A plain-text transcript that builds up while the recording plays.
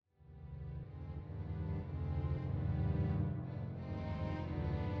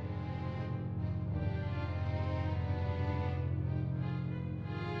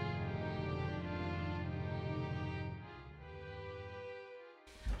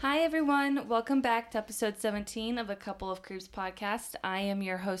Hi, everyone. Welcome back to episode 17 of A Couple of Creeps podcast. I am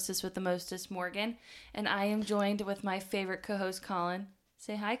your hostess with the mostest, Morgan, and I am joined with my favorite co-host, Colin.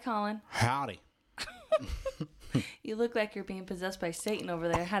 Say hi, Colin. Howdy. You look like you're being possessed by Satan over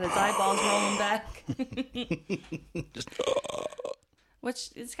there. Had his eyeballs rolling back. Which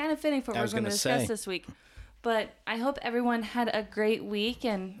is kind of fitting for what we're going to discuss this week. But I hope everyone had a great week,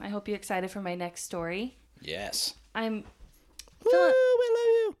 and I hope you're excited for my next story. Yes. I'm... Woo, I love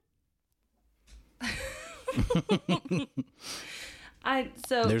you.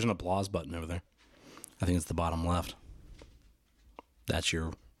 There's an applause button over there. I think it's the bottom left. That's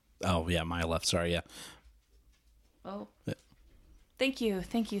your... Oh, yeah, my left. Sorry, yeah. Oh. Yeah. Thank you.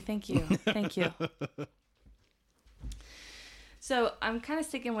 So I'm kind of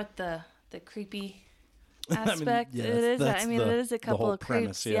sticking with the creepy aspect. It is a couple of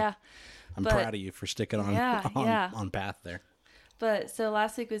creeps. Yeah. I'm proud of you for sticking on path there. But so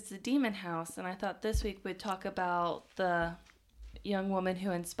last week was the Demon House, and I thought this week we'd talk about the young woman who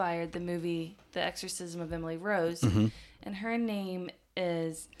inspired the movie The Exorcism of Emily Rose. Mm-hmm. And her name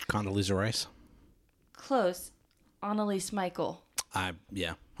is... Condoleezza Rice? Close. Anneliese Michel. I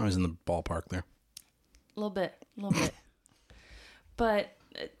was in the ballpark there. A little bit. But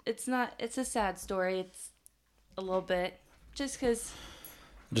it's a sad story. It's a little bit. Just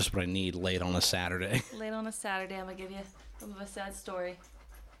what I need late on a Saturday. I'm going to give you some of a sad story.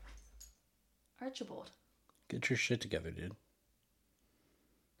 Archibald. Get your shit together, dude.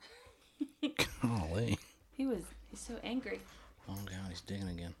 Golly. He's so angry. Oh, God, he's digging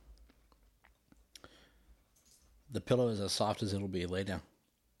again. The pillow is as soft as it'll be. Lay down.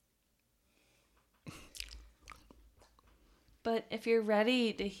 But if you're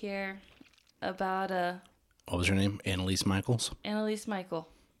ready to hear about what was her name? Anneliese Michels? Anneliese Michel.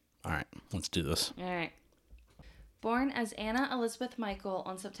 All right, let's do this. All right. Born as Anna Elizabeth Michel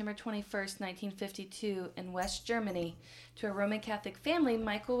on September 21st, 1952 in West Germany to a Roman Catholic family,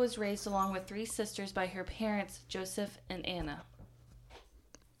 Michel was raised along with three sisters by her parents, Joseph and Anna.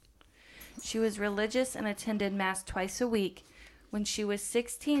 She was religious and attended Mass twice a week. When she was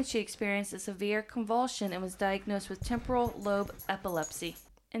 16, she experienced a severe convulsion and was diagnosed with temporal lobe epilepsy.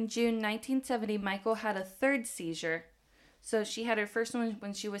 In June 1970, Michel had a third seizure. So she had her first one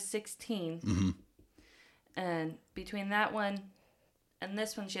when she was 16. Mm-hmm. And between that one and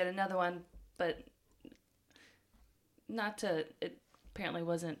this one, she had another one. But it apparently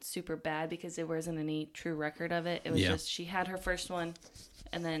wasn't super bad because there wasn't any true record of it. It was just she had her first one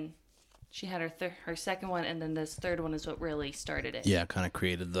and then... She had her second one, and then this third one is what really started it. Yeah, kind of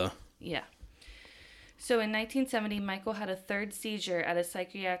created the... Yeah. So in 1970, Michel had a third seizure at a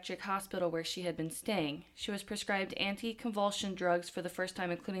psychiatric hospital where she had been staying. She was prescribed anti-convulsion drugs for the first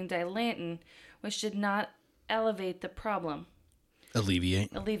time, including Dilantin, which did not alleviate the problem.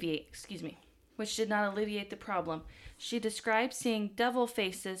 Alleviate, which did not alleviate the problem. She described seeing devil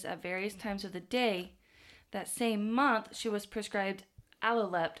faces at various times of the day. That same month, she was prescribed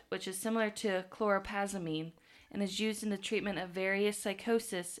Allolept, which is similar to chlorphazamine and is used in the treatment of various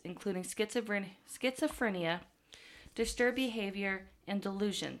psychosis, including schizophrenia, disturbed behavior, and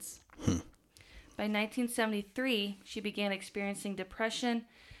delusions. By 1973, she began experiencing depression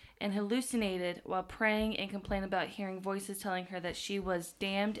and hallucinated while praying and complained about hearing voices telling her that she was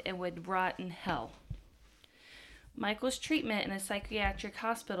damned and would rot in hell. Michel's treatment in a psychiatric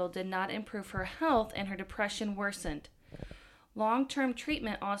hospital did not improve her health, and her depression worsened. Long-term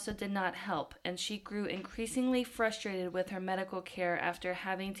treatment also did not help, and she grew increasingly frustrated with her medical care after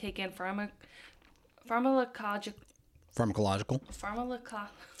having taken pharmacological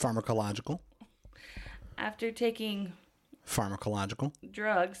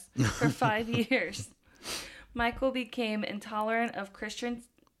drugs for 5 years. Michel became intolerant of Christian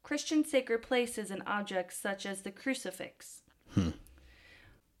sacred places and objects such as the crucifix.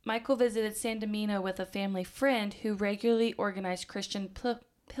 Michel visited San Domingo with a family friend who regularly organized Christian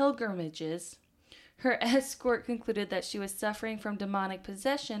pilgrimages. Her escort concluded that she was suffering from demonic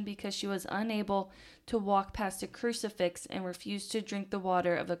possession because she was unable to walk past a crucifix and refused to drink the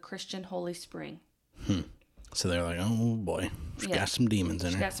water of a Christian holy spring. So they're like, oh boy, she's got some demons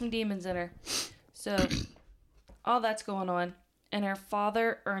in her. So all that's going on. And her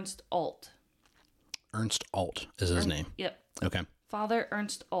father, Ernst Alt. Ernst Alt is his name? Yep. Okay. Father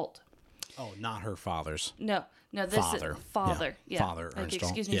Ernst Alt. Oh, not her father's. No, this father. Is father. Yeah. Father like, Ernst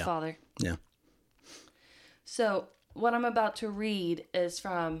excuse Alt. me, father. Yeah. So what I'm about to read is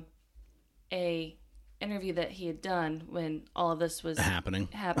from a interview that he had done when all of this was happening.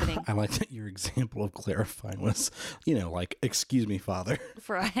 I like that your example of clarifying was, like, excuse me, Father.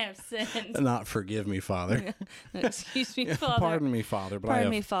 For I have sinned. Not forgive me, Father. Excuse me, Father. Pardon me, Father. But Pardon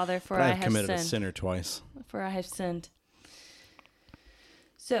me, Father, for I have committed sinned. a sin or twice. For I have sinned.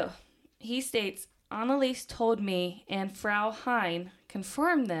 So, he states, Anneliese told me, and Frau Hein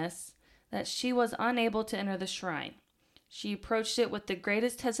confirmed this, that she was unable to enter the shrine. She approached it with the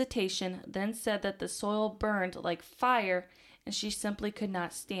greatest hesitation, then said that the soil burned like fire, and she simply could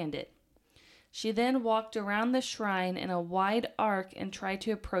not stand it. She then walked around the shrine in a wide arc and tried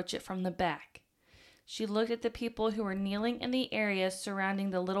to approach it from the back. She looked at the people who were kneeling in the area surrounding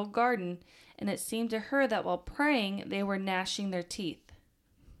the little garden, and it seemed to her that while praying, they were gnashing their teeth.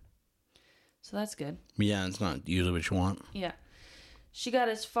 So that's good. Yeah, it's not usually what you want. Yeah. She got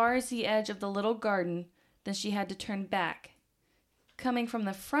as far as the edge of the little garden, then she had to turn back. Coming from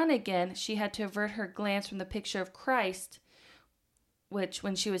the front again, she had to avert her glance from the picture of Christ, which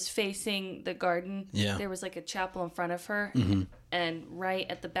when she was facing the garden, there was like a chapel in front of her, and right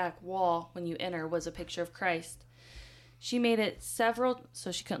at the back wall, when you enter, was a picture of Christ. She made it several,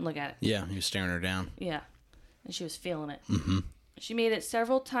 so she couldn't look at it. Yeah, he was staring her down. Yeah, and she was feeling it. Mm-hmm. She made it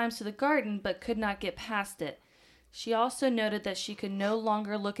several times to the garden, but could not get past it. She also noted that she could no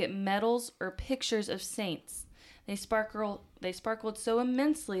longer look at medals or pictures of saints. They sparkled so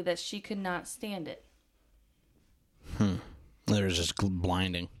immensely that she could not stand it. They were just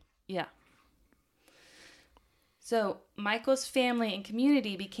blinding. Yeah. So, Michael's family and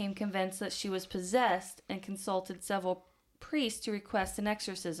community became convinced that she was possessed and consulted several priests to request an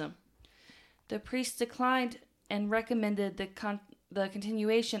exorcism. The priests declined and recommended the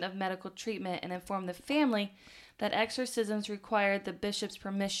continuation of medical treatment and informed the family that exorcisms required the bishop's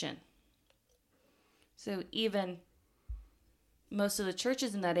permission. So even most of the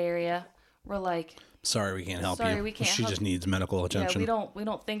churches in that area were like, sorry, we can't help you. We can't she help. Just needs medical attention. Yeah, we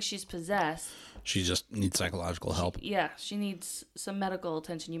don't think she's possessed. She just needs psychological help. She needs some medical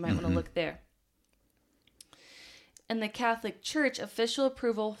attention. You might want to look there. In the Catholic Church, official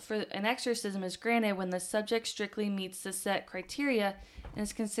approval for an exorcism is granted when the subject strictly meets the set criteria and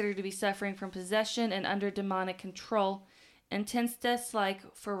is considered to be suffering from possession and under demonic control. Intense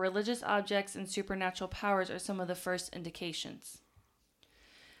dislike for religious objects and supernatural powers are some of the first indications.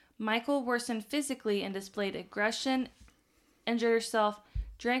 Michael worsened physically and displayed aggression, injured herself,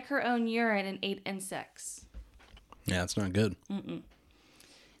 drank her own urine, and ate insects. Yeah, it's not good. In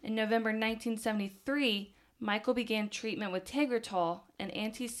November 1973, Michael began treatment with Tegretol, an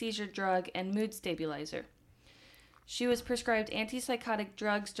anti-seizure drug and mood stabilizer. She was prescribed antipsychotic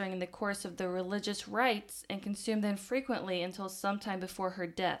drugs during the course of the religious rites and consumed them frequently until sometime before her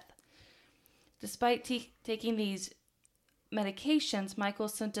death. Despite taking these medications,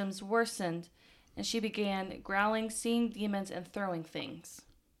 Michael's symptoms worsened, and she began growling, seeing demons, and throwing things.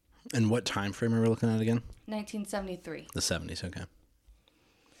 And what time frame are we looking at again? 1973. The 70s, okay.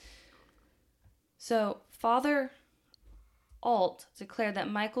 So, Father Alt declared that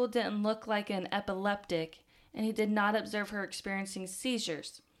Michael didn't look like an epileptic, and he did not observe her experiencing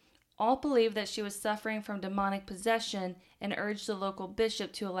seizures. Alt believed that she was suffering from demonic possession and urged the local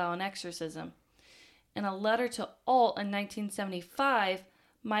bishop to allow an exorcism. In a letter to Alt in 1975,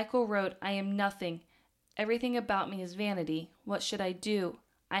 Michael wrote, "I am nothing. Everything about me is vanity. What should I do?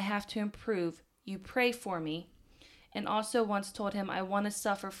 I have to improve. You pray for me." And also once told him, "I want to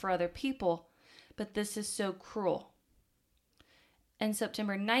suffer for other people, but this is so cruel." In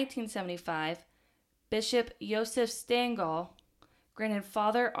September 1975, Bishop Josef Stangl granted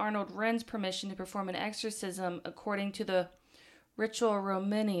Father Arnold Renz permission to perform an exorcism according to the Ritual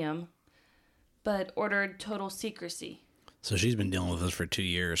Romanium, but ordered total secrecy. So she's been dealing with this for 2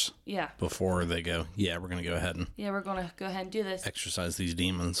 years. Yeah. Before they go, we're going to go ahead and... Yeah, we're going to go ahead and do this. Exorcise these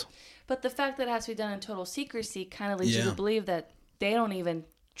demons. But the fact that it has to be done in total secrecy kind of leads you to believe that they don't even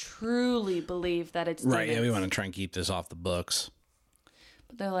truly believe that it's right, demons. we want to try and keep this off the books.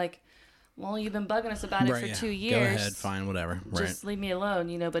 But they're like, well, you've been bugging us about it for 2 years. Go ahead, fine, whatever. Just leave me alone,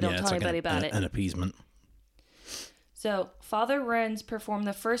 but don't tell anybody about it. An appeasement. So, Father Renz performed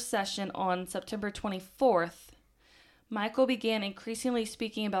the first session on September 24th. Michael began increasingly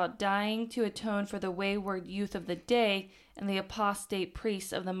speaking about dying to atone for the wayward youth of the day and the apostate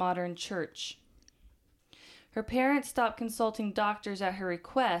priests of the modern church. Her parents stopped consulting doctors at her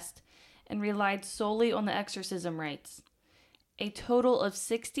request and relied solely on the exorcism rites. A total of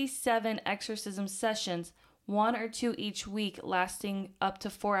 67 exorcism sessions, 1 or 2 each week lasting up to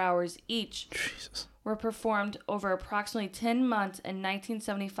 4 hours each, were performed over approximately 10 months in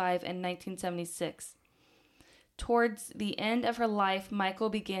 1975 and 1976. Towards the end of her life, Michael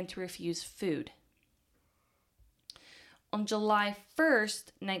began to refuse food. On July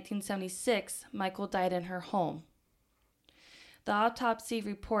 1st, 1976, Michel died in her home. The autopsy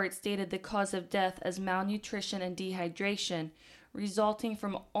report stated the cause of death as malnutrition and dehydration, resulting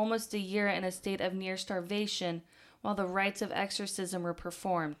from almost a year in a state of near starvation while the rites of exorcism were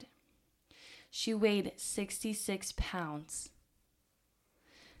performed. She weighed 66 pounds,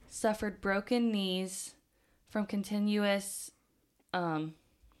 suffered broken knees from continuous, From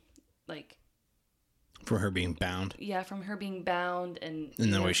her being bound. Yeah, from her being bound and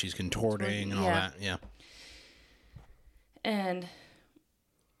the way she's contorting and all that. Yeah. And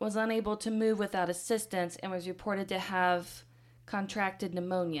was unable to move without assistance and was reported to have contracted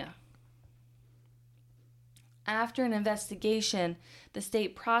pneumonia. After an investigation, the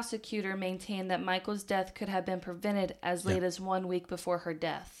state prosecutor maintained that Michel's death could have been prevented as late as 1 week before her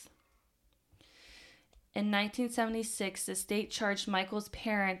death. In 1976, the state charged Michel's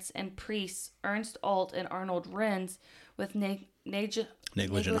parents and priests, Ernst Alt and Arnold Renz, with negligent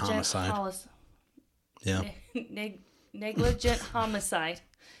homicide. Negligent homicide.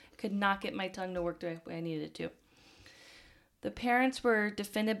 Could not get my tongue to work the way I needed it to. The parents were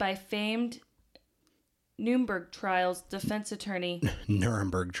defended by famed Nuremberg trials defense attorney.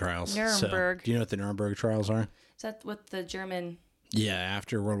 Nuremberg trials. Nuremberg. So, do you know what the Nuremberg trials are? Is that what the German... Yeah,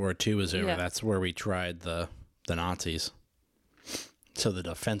 after World War II was over, that's where we tried the Nazis. So the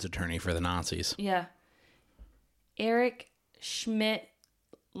defense attorney for the Nazis. Yeah. Erich Schmidt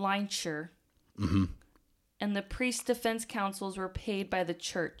Leinscher. Mm-hmm. And the priest defense counsels were paid by the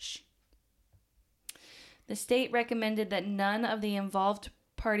church. The state recommended that none of the involved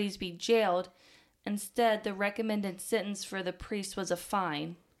parties be jailed. Instead, the recommended sentence for the priest was a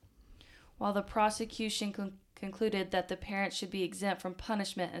fine, while the prosecution concluded that the parents should be exempt from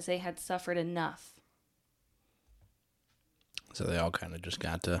punishment as they had suffered enough. So they all kind of just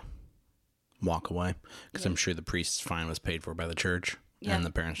got to walk away, because I'm sure the priest's fine was paid for by the church, and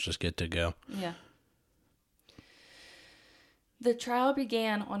the parents just get to go. Yeah. The trial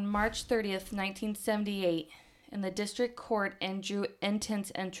began on March 30th, 1978, and the district court and drew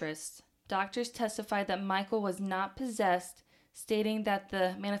intense interest. Doctors testified that Michel was not possessed, stating that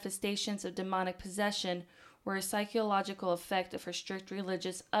the manifestations of demonic possession were a psychological effect of her strict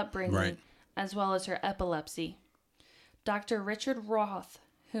religious upbringing, as well as her epilepsy. Dr. Richard Roth,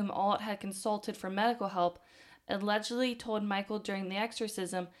 whom Alt had consulted for medical help, allegedly told Michel during the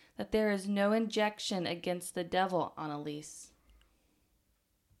exorcism that there is no injection against the devil, Anneliese.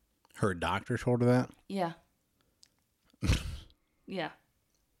 Her doctor told her that? Yeah. Yeah.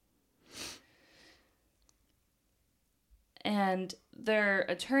 And their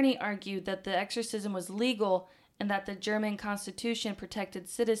attorney argued that the exorcism was legal and that the German Constitution protected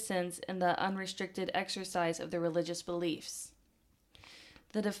citizens in the unrestricted exercise of their religious beliefs.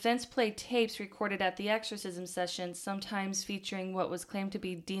 The defense played tapes recorded at the exorcism session, sometimes featuring what was claimed to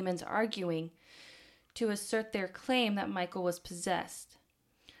be demons arguing, to assert their claim that Michel was possessed.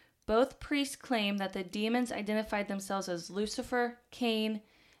 Both priests claimed that the demons identified themselves as Lucifer, Cain,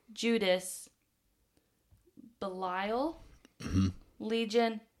 Judas, Belial,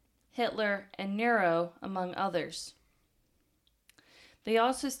 Legion, Hitler, and Nero, among others. They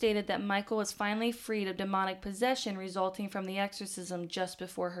also stated that Michel was finally freed of demonic possession resulting from the exorcism just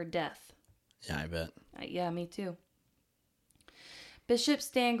before her death. Yeah, I bet. Yeah, me too. Bishop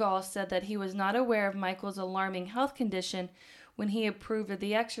Stangl said that he was not aware of Michel's alarming health condition when he approved of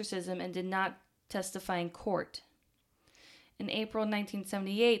the exorcism and did not testify in court. In April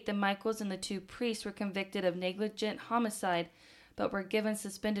 1978, the Michels and the two priests were convicted of negligent homicide, but were given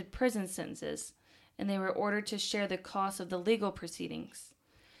suspended prison sentences, and they were ordered to share the cost of the legal proceedings.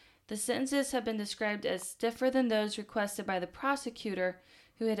 The sentences have been described as stiffer than those requested by the prosecutor,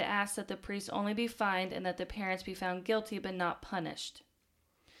 who had asked that the priests only be fined and that the parents be found guilty but not punished.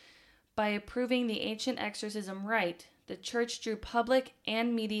 By approving the ancient exorcism rite, the church drew public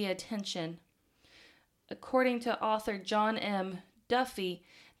and media attention. According to author John M. Duffy,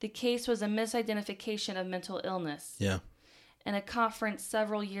 the case was a misidentification of mental illness. Yeah. In a conference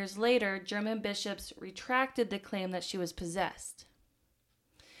several years later, German bishops retracted the claim that she was possessed.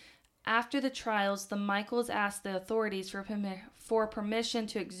 After the trials, the Michels asked the authorities for permission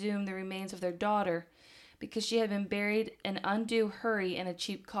to exhume the remains of their daughter because she had been buried in undue hurry in a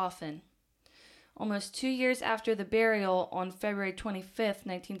cheap coffin. Almost 2 years after the burial, on February 25th,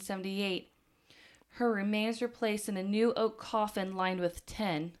 1978, her remains were placed in a new oak coffin lined with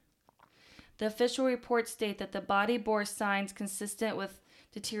tin. The official reports state that the body bore signs consistent with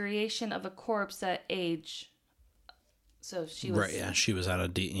deterioration of a corpse at age. So she was right. Yeah, she was out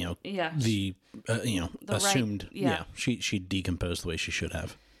of yeah the the assumed right, yeah. she decomposed the way she should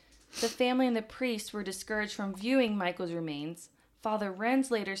have. The family and the priest were discouraged from viewing Michael's remains. Father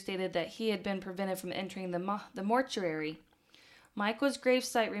Renz later stated that he had been prevented from entering the mortuary. Michael's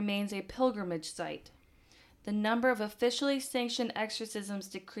gravesite remains a pilgrimage site. The number of officially sanctioned exorcisms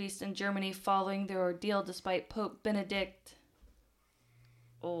decreased in Germany following their ordeal despite Pope Benedict...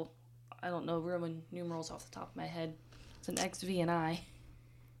 Oh, I don't know Roman numerals off the top of my head. It's an X, V, and I.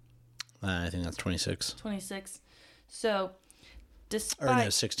 I think that's 26. 26. So, despite... Or no,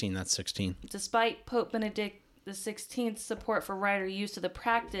 16. That's 16. Despite Pope Benedict XVI's support for rider use of the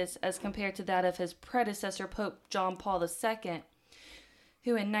practice as compared to that of his predecessor, Pope John Paul II,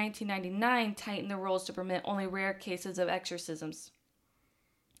 who in 1999 tightened the rules to permit only rare cases of exorcisms.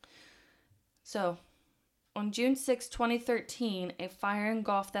 So, on June 6, 2013, a fire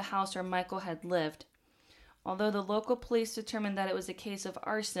engulfed the house where Michael had lived. Although the local police determined that it was a case of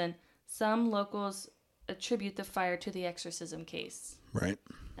arson, some locals attribute the fire to the exorcism case. Right.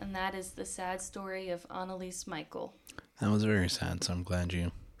 And that is the sad story of Anneliese Michel. That was very sad, so I'm glad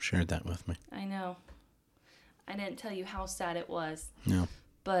you shared that with me. I know. I didn't tell you how sad it was. No.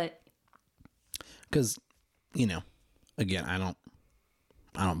 But... Because, again, I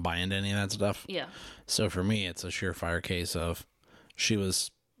don't buy into any of that stuff. Yeah. So for me, it's a surefire case of she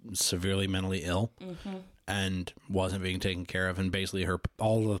was severely mentally ill and wasn't being taken care of, and basically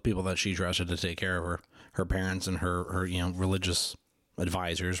all of the people that she trusted to take care of her parents and her religious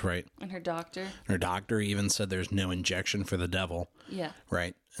advisors, right? And her doctor. Her doctor even said there's no injection for the devil. Yeah.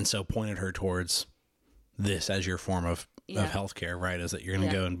 Right. And so pointed her towards this as your form of health care, right? Is that you're going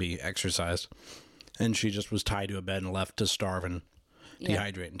to go and be exercised. And she just was tied to a bed and left to starve and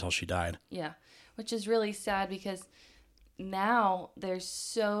dehydrate until she died. Yeah. Which is really sad because now there's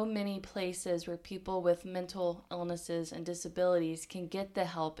so many places where people with mental illnesses and disabilities can get the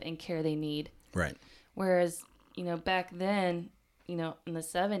help and care they need. Right. Whereas, back then, in the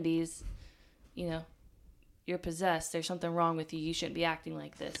 70s, you're possessed. There's something wrong with you. You shouldn't be acting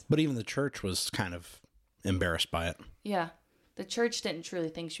like this. But even the church was kind of embarrassed by it. Yeah. The church didn't truly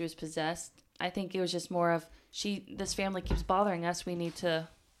think she was possessed. I think it was just more of, this family keeps bothering us. We need to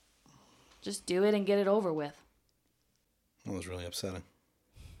just do it and get it over with. That was really upsetting.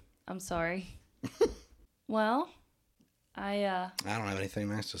 I'm sorry. Well, I don't have anything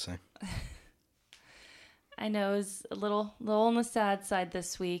nice to say. I know it was a little on the sad side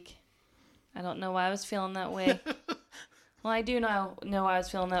this week. I don't know why I was feeling that way. Well, I do know why I was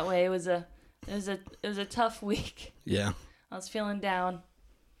feeling that way. It was a tough week. Yeah. I was feeling down.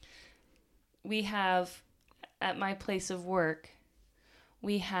 We have, at my place of work,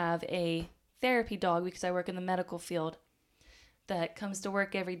 we have a therapy dog because I work in the medical field that comes to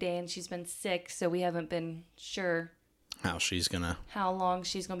work every day, and she's been sick, so we haven't been sure how long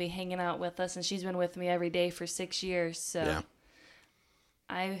she's gonna be hanging out with us, and she's been with me every day for 6 years, so yeah.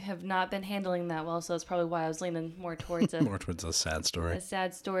 I have not been handling that well, so that's probably why I was leaning more towards a sad story. A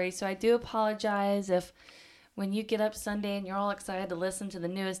sad story. So I do apologize if when you get up Sunday and you're all excited to listen to the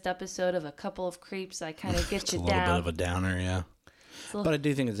newest episode of A Couple of Creeps, I kind of get you down. It's a little bit of a downer, yeah. But I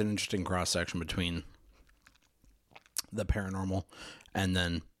do think it's an interesting cross-section between the paranormal and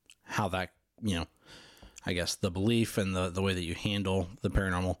then how that, I guess the belief and the way that you handle the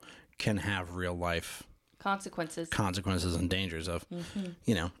paranormal can have real life consequences and dangers of,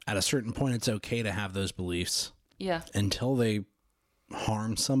 at a certain point, it's okay to have those beliefs. Yeah. Until they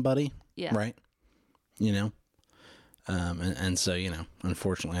harm somebody. Yeah. Right. And so,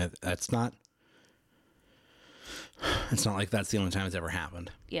 unfortunately, it's not like that's the only time it's ever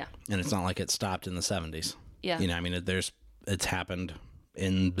happened. Yeah. And it's not like it stopped in the 70s. Yeah. It's happened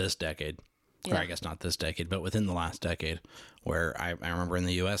in this decade. Yeah. Or I guess not this decade, but within the last decade, where I remember in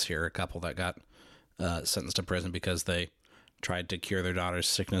the U.S. here, a couple that got sentenced to prison because they tried to cure their daughter's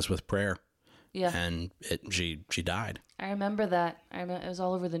sickness with prayer. Yeah. And she died. I remember that. It was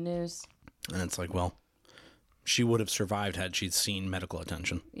all over the news. And it's like, well, she would have survived had she seen medical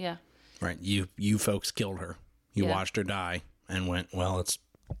attention. Yeah. Right. You folks killed her. You watched her die and went, well, it's...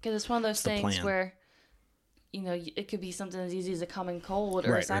 Because it's one of those things where, it could be something as easy as a common cold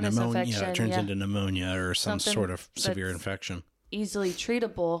or a sinus infection. It turns into pneumonia or some sort of severe infection. Easily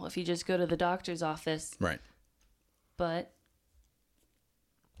treatable if you just go to the doctor's office. Right. But,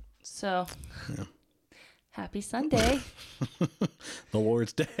 so, happy Sunday. The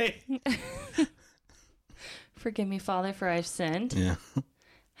Lord's Day. Forgive me, Father, for I've sinned. Yeah.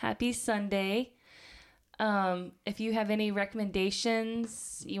 Happy Sunday. If you have any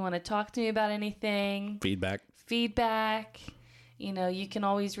recommendations, you want to talk to me about anything. Feedback. You can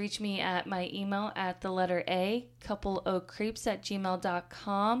always reach me at my email at the letter A,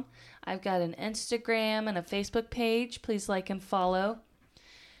 coupleocreeps@gmail.com. I've got an Instagram and a Facebook page. Please like and follow.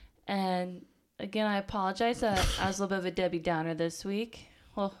 And again, I apologize. I was a little bit of a Debbie Downer this week.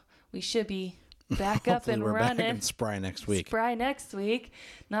 Well, we should be back up and we're running. Back and spry next week. Spry next week.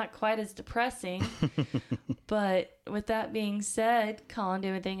 Not quite as depressing. But with that being said, Colin, do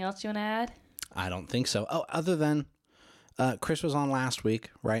you have anything else you want to add? I don't think so. Oh, other than Chris was on last week,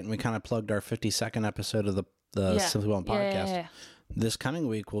 right? And we kind of plugged our 52nd episode of the Simply Well podcast. Yeah. This coming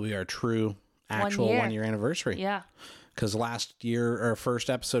week will be our true, actual 1 year anniversary. Yeah. Because last year, our first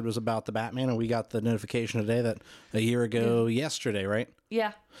episode was about the Batman, and we got the notification today that a year ago yesterday, right?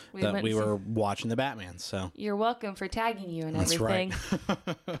 Yeah. We were watching the Batman, so. You're welcome for tagging you and everything.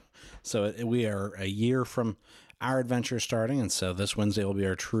 That's right. So we are a year from our adventure starting, and so this Wednesday will be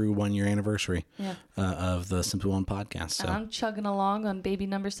our true 1 year anniversary of the Simply One podcast. So. And I'm chugging along on baby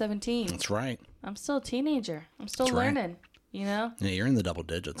number 17. That's right. I'm still a teenager. I'm still learning. Right. You know? Yeah, you're in the double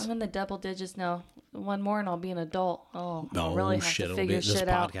digits. I'm in the double digits now. One more and I'll be an adult. I'll really have to figure shit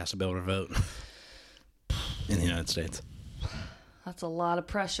out. This podcast will be able to vote in the United States. That's a lot of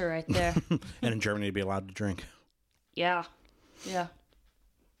pressure right there. And in Germany to be allowed to drink. Yeah. Yeah.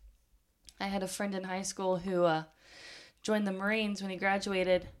 I had a friend in high school who joined the Marines when he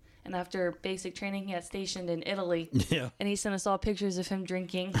graduated. And after basic training, he got stationed in Italy. Yeah. And he sent us all pictures of him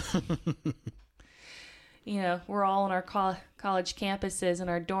drinking. You know, we're all on our college campuses and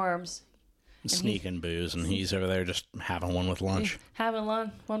our dorms. Sneaking booze, and he's over there just having one with lunch. Having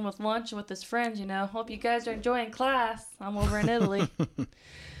one with lunch with his friends, you know. Hope you guys are enjoying class. I'm over in Italy.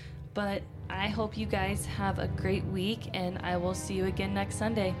 But I hope you guys have a great week, and I will see you again next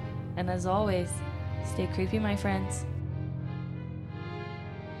Sunday. And as always, stay creepy, my friends.